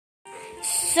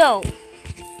So,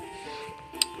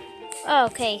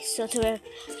 okay, so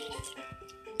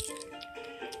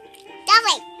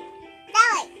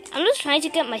I'm just trying to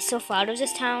get myself out of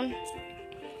this town.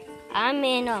 I'm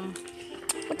in,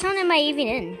 what town am I even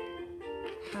in?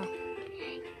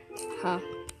 I'm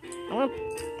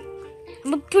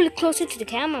gonna pull it closer to the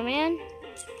camera, man.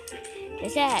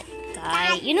 There's that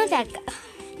guy. You know that guy.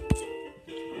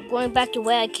 I'm going back to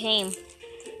where I came.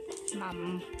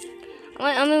 I'm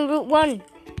in Route 1.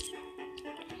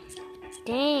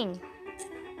 Dang.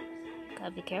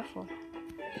 Gotta be careful.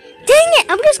 Dang it!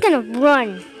 I'm just gonna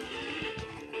run.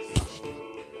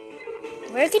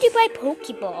 Where could you buy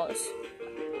Pokeballs?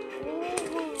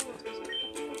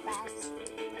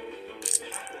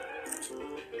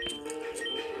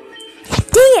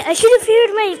 Dang it! I should have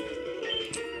healed my...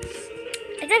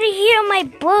 I gotta heal my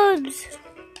bugs.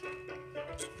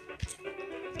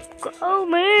 Go,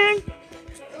 man.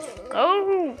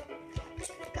 Go.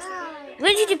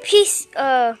 Where did the piece,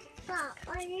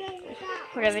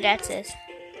 whatever that says.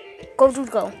 Go,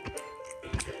 dude, go.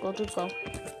 Go, dude, go.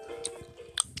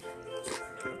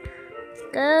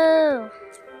 Go.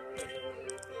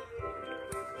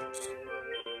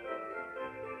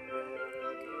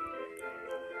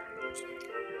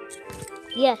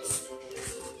 Yes.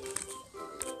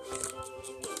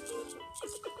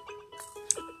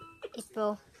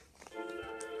 April.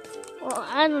 Well,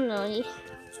 I don't know.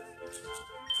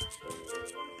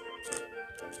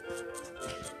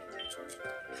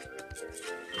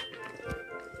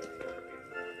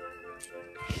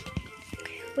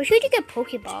 Where should you get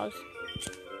Pokeballs?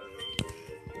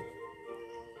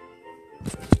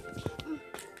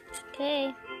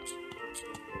 Okay.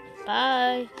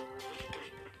 Bye.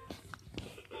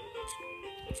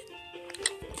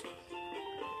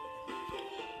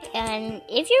 And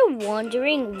if you're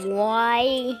wondering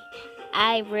why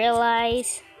I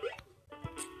realize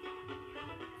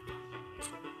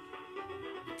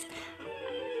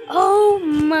oh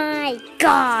my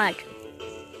god.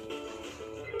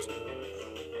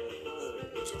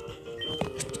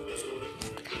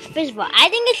 First of all, I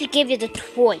think I should give you the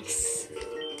choice.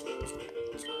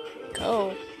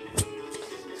 Go.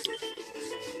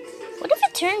 What if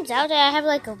it turns out that I have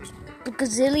like a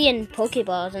gazillion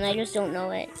Pokeballs and I just don't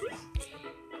know it?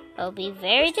 I'll be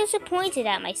very disappointed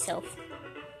at myself.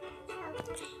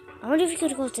 I wonder if you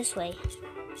could go this way.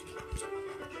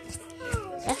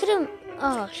 I could have...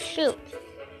 Oh, shoot.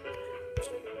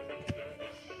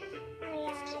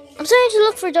 I'm starting to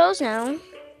look for those now.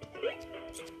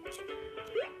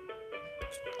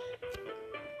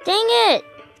 Dang it!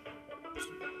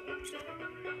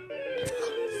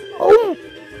 Oh!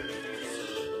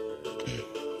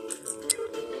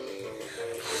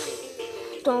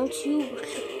 Don't you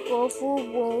go for a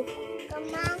walk.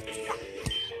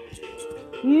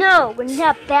 No, we're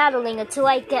not battling until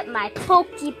I get my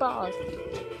Pokeballs.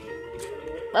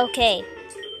 Okay.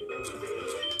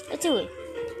 Let's do it.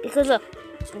 Because look.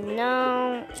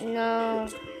 No.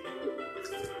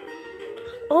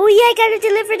 Oh yeah, I gotta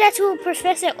deliver that to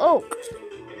Professor Oak.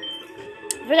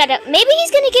 Forgot that. Maybe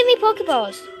he's gonna give me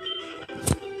Pokeballs.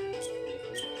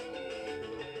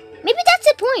 Maybe that's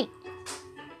the point.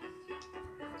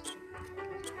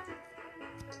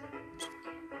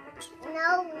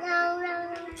 No.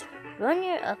 Run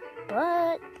your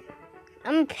butt.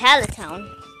 I'm in Pallet Town.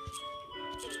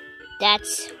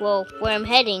 That's, well, where I'm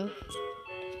heading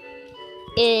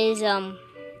is,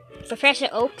 Professor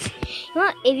Oak. You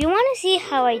know, if you want to see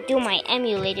how I do my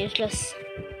emulators, just...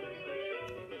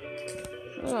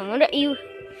 Oh, what are you...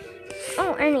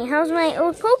 Oh, Ernie, how's my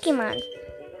old Pokemon?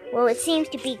 Well, it seems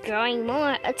to be growing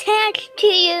more attached to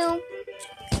you.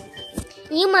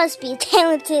 You must be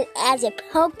talented as a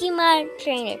Pokemon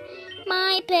trainer.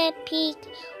 My pet peak.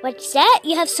 What's that?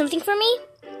 You have something for me?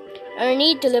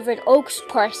 Ernie delivered Oak's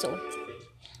parcel.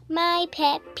 My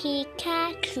pet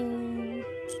Pikachu.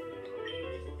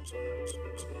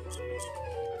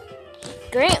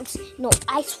 Gramps, no,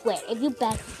 I swear, if you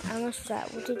bet, I'm gonna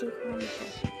start. What did you call me?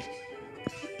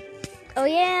 Oh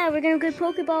yeah, we're gonna get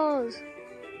Pokeballs.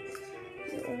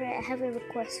 I have a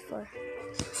request for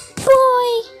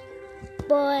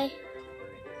boy.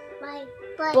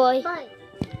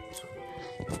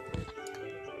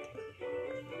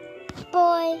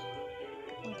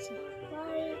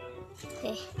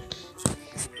 Okay.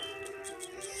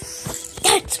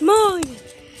 That's mine!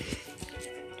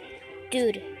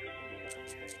 Dude.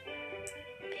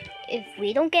 If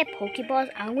we don't get Pokeballs,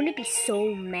 I'm gonna be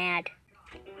so mad.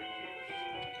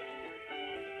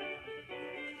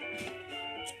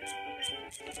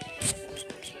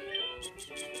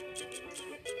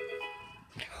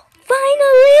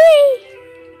 Finally!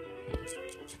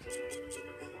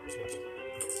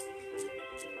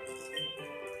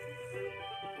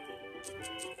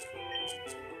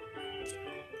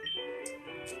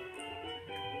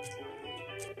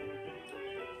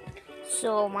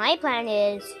 So my plan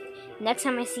is, next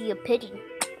time I see you, pity.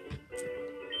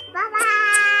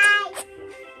 Bye-bye.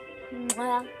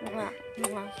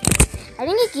 I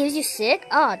think it gives you sick.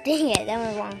 Oh, dang it. That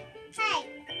was wrong. Hey.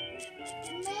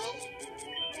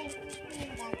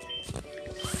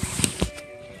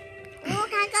 Can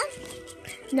I go?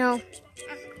 No.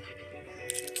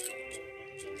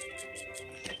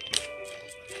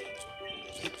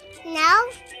 No?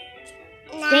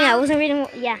 No. Dang, I wasn't reading.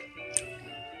 Yeah.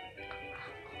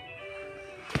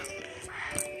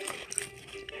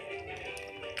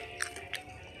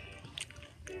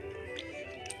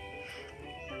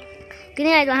 Good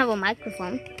thing I don't have a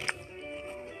microphone.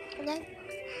 Okay.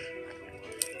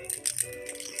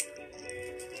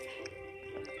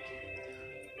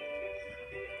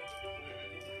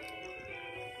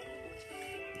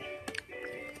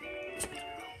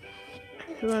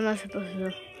 Who am I supposed to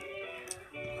do?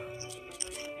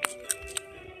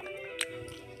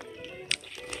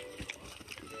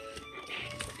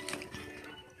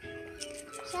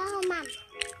 So, Mom.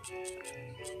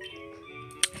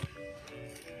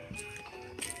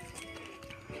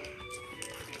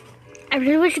 I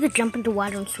really wish you could jump into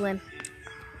water and swim.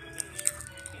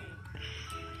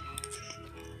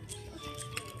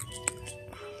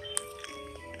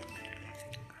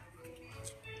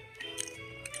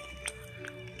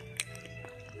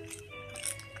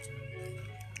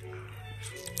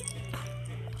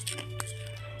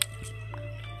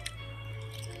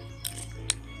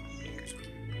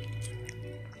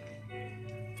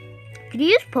 Could you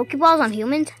use Pokeballs on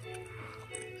humans?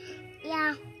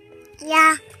 Yeah.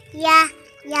 Yeah. Yeah.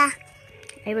 Yeah.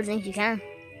 I would think you can.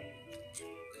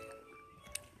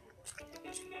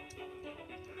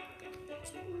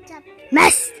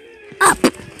 Messed up!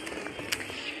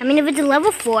 I mean, if it's a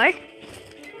level 4,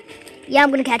 yeah, I'm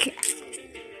gonna catch it.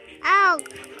 Oh.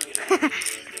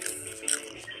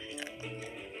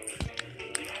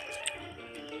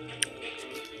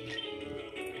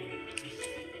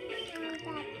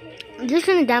 I'm just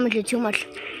gonna damage it too much.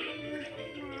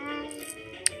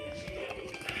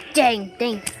 Dang,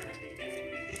 dang.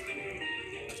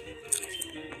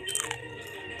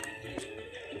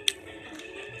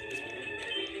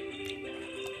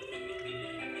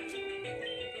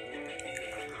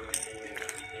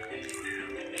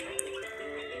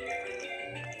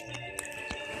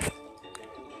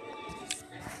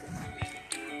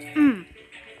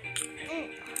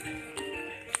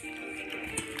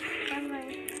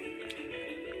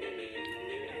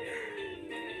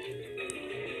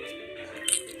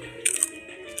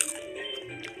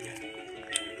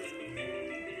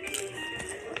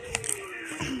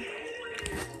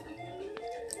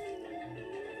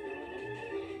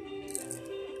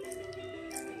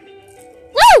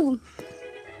 Woo!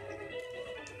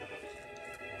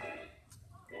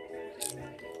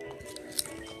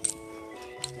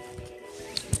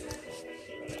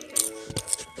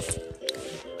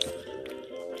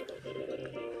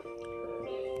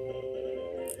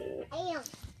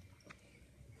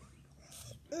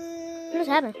 What just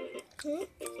happened?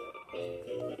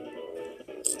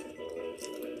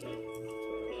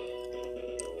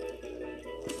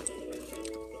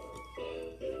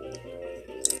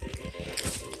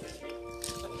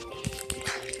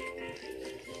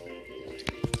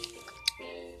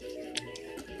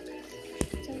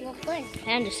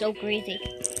 Hand is so greasy.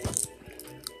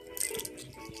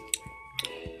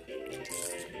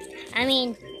 I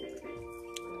mean,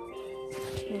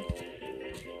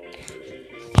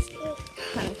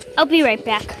 I'll be right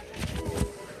back.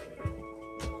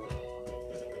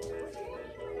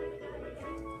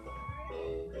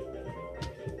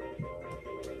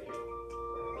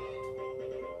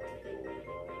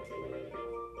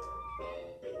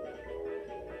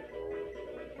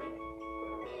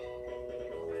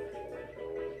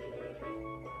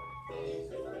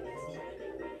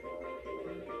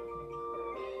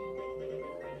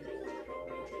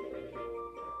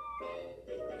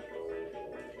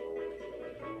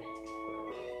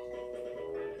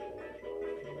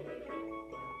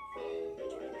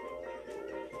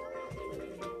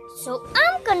 So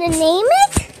I'm gonna name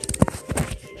it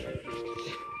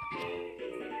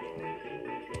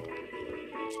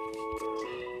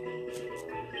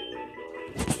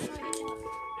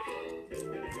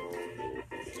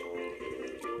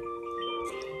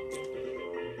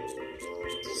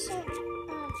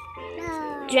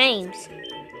James.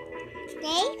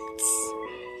 James?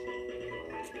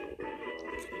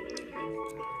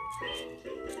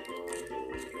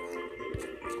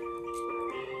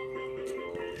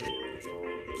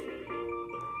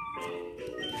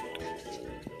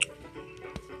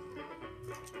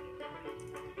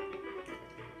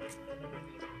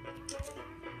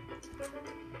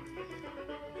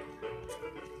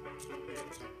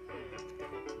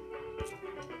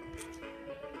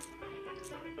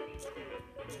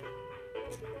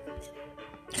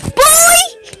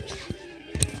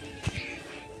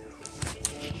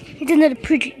 another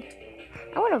pigeon.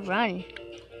 I want to run.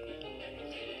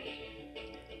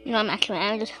 No,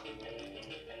 I'm just.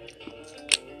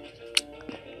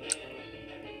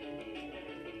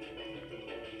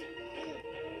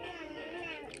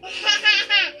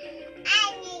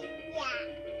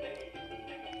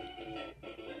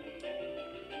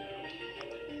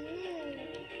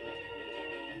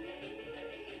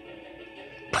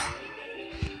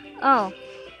 Oh.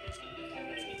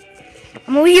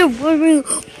 I'm over here wondering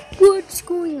what's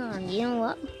going on. You know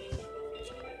what?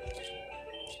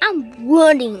 I'm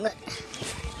running. What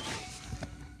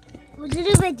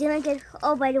if I didn't get...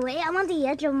 Oh, by the way, I'm on the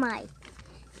edge of my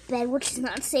bed, which is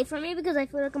not safe for me because I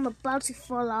feel like I'm about to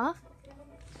fall off.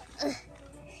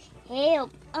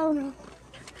 Help. Oh, no.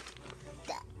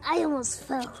 I almost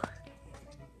fell.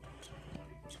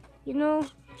 You know,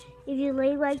 if you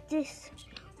lay like this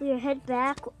with your head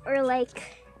back or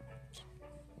like...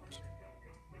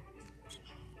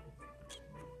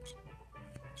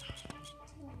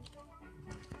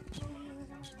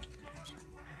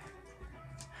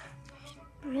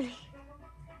 Really?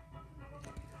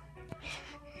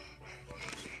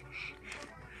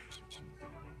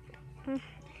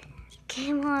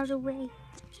 Came all the way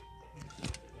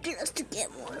just to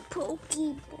get more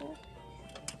Pokeball.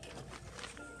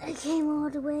 I came all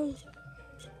the way.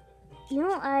 You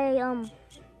know,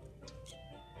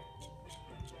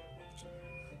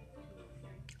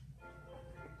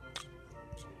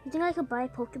 you think I could buy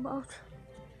Pokeballs?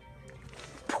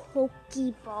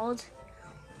 Pokeballs.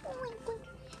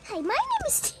 Hi, my name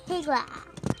is Tigla.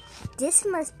 This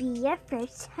must be your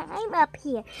first time up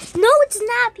here. No, it's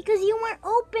not, because you weren't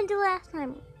open the last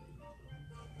time.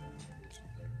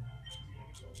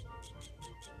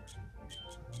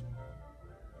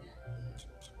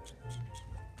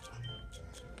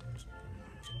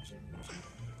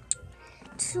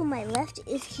 So my left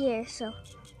is here, so...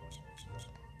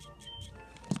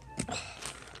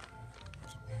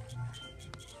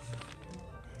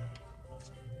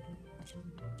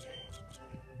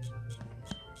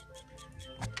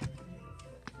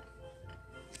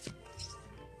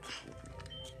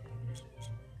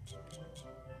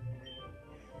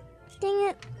 Dang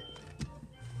it.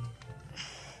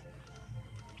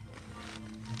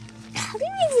 How do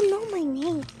you even know my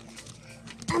name?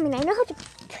 I mean, I know how to...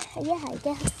 Yeah, I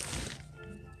guess.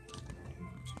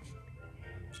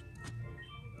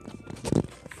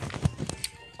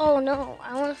 Oh no,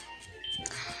 I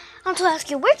want to ask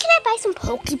you, where can I buy some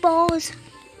Pokeballs?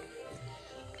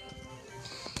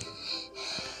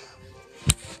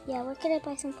 Yeah, where can I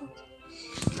buy some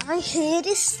Pokeballs? My head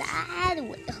is sad.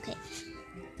 Okay.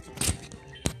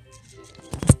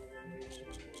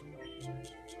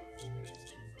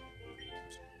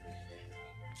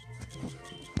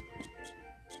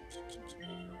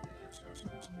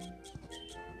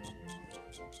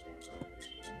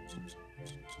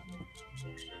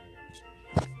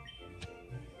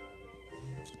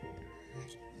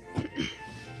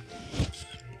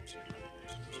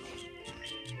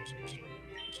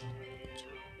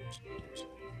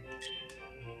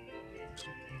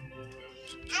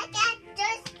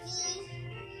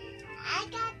 I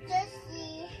got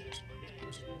Dusty.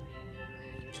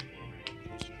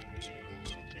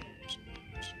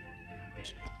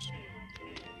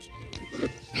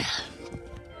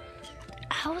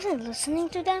 I wasn't listening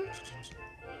to them.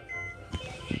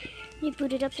 You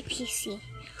booted up the PC.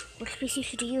 Which PC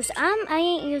should you use? I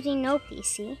ain't using no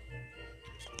PC.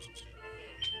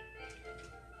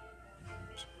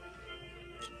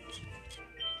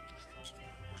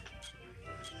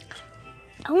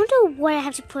 I wonder what I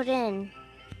have to put in.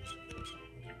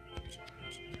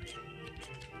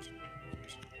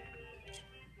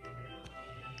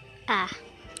 Ah.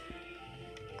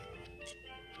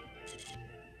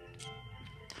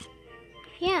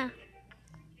 Yeah.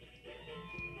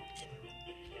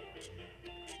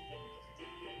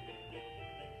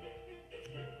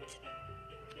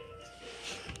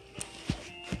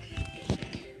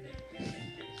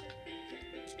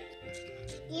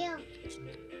 Yeah.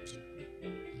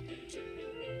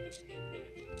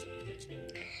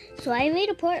 So I made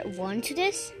a part 1 to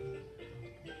this.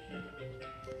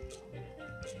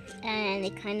 And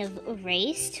it kind of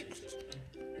erased.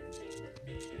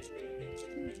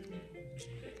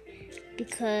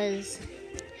 Because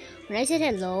when I said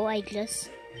hello, I just...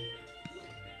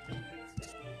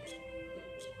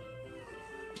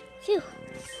 Phew.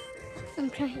 I'm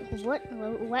trying... What?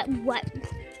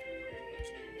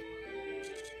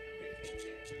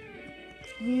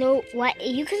 No, what?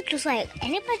 You could just like...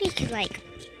 Anybody could like...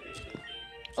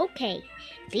 Okay,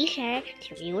 be sure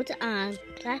to read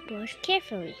Blackboard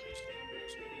carefully.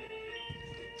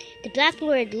 The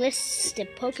blackboard lists the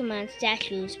Pokemon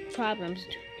statues problems.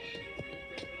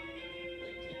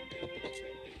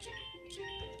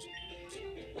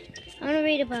 I want to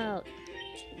read about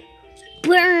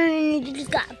burn. You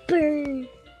just got burned.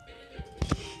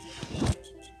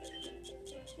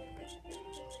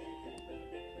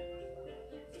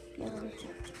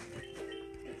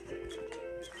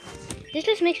 This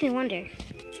just makes me wonder.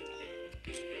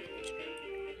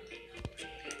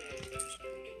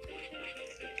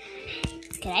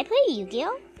 Can I play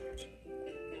Yu-Gi-Oh?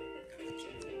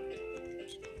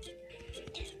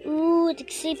 Ooh, the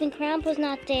sleeping cramp was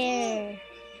not there.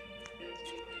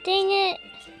 Dang it.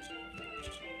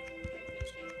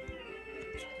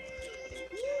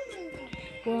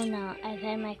 Well, now I've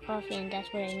had my coffee and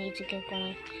that's what I need to get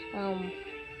going. Dang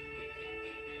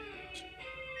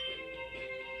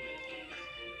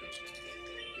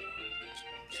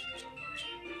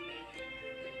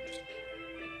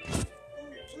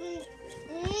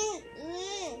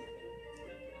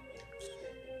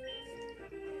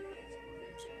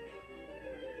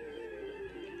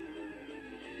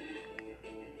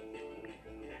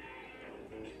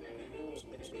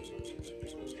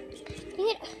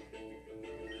it.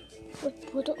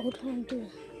 What the old one do?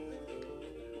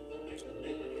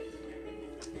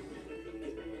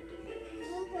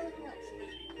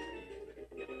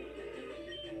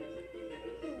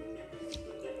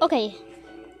 Okay.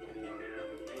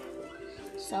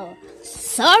 So,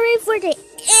 sorry for the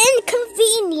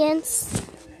inconvenience.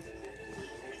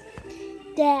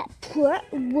 That poor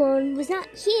one was not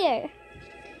here.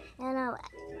 And I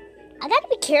gotta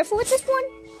be careful with this one.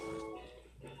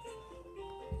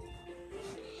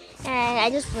 And I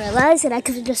just realized that I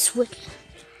could have just switched.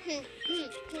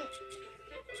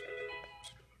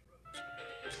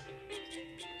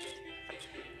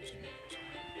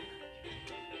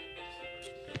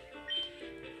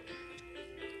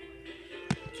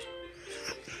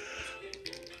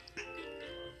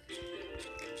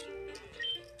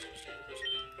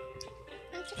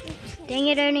 Dang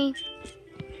it, Ernie.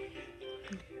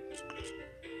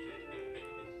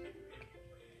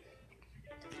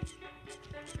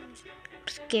 I'm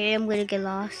scared I'm gonna get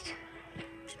lost.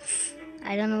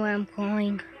 I don't know where I'm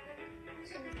going.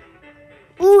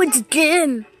 Ooh, it's a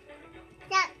gym.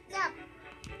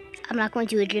 I'm not going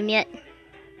to a gym yet.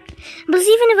 But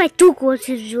even if I do go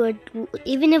to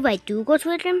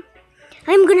a gym,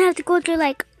 I'm gonna have to go through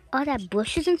like all that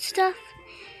bushes and stuff.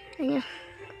 And yeah,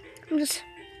 I'm just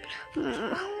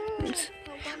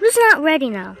not ready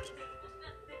now.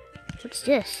 What's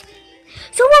this?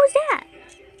 So what was that?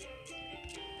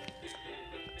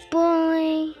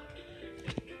 Boy.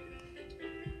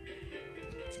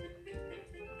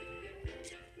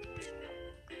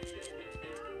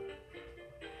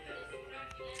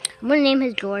 I'm gonna name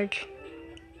his George.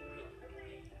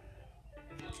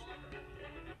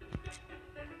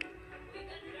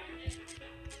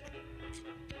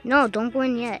 No, don't go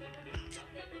in yet.